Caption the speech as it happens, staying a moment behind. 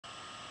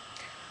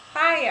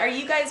Hi, are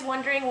you guys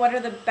wondering what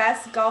are the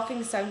best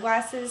golfing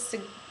sunglasses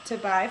to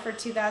buy for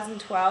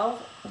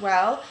 2012?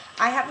 Well,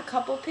 I have a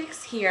couple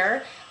picks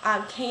here.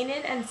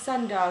 Kaenon and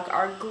Sundog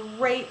are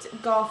great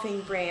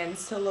golfing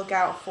brands to look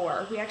out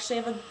for. We actually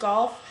have a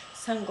golf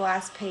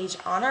sunglass page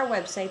on our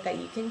website that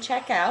you can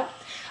check out.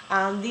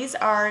 These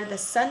are the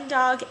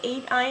Sundog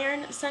 8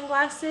 iron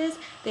sunglasses.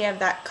 They have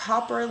that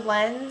copper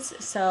lens,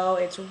 so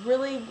it's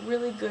really,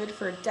 really good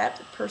for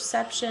depth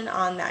perception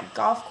on that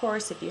golf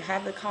course if you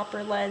have the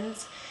copper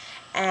lens.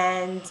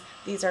 And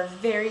these are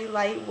very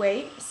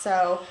lightweight,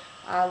 so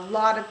a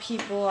lot of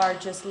people are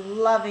just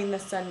loving the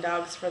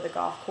Sundogs for the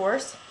golf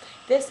course.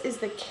 This is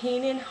the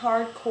Kaenon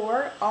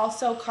Hardcore,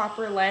 also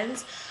copper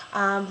lens,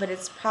 but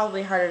it's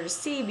probably harder to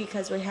see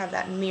because we have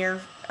that mirror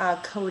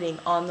coating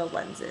on the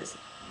lenses.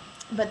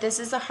 But this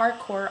is a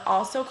Hardcore,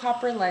 also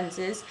copper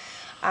lenses.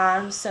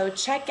 So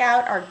check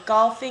out our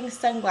golfing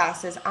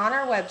sunglasses on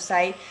our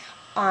website.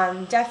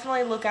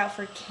 Definitely look out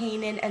for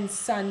Kaenon and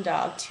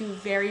Sundog, two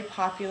very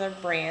popular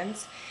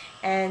brands.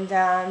 And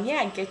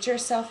yeah, get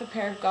yourself a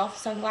pair of golf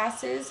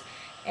sunglasses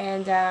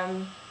and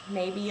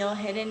maybe you'll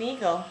hit an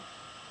eagle.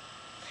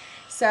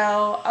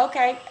 So,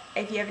 okay,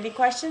 if you have any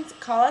questions,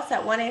 call us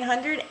at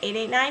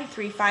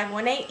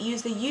 1-800-889-3518.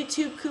 Use the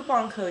YouTube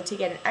coupon code to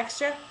get an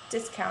extra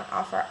discount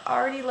off our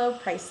already low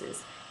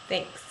prices.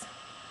 Thanks.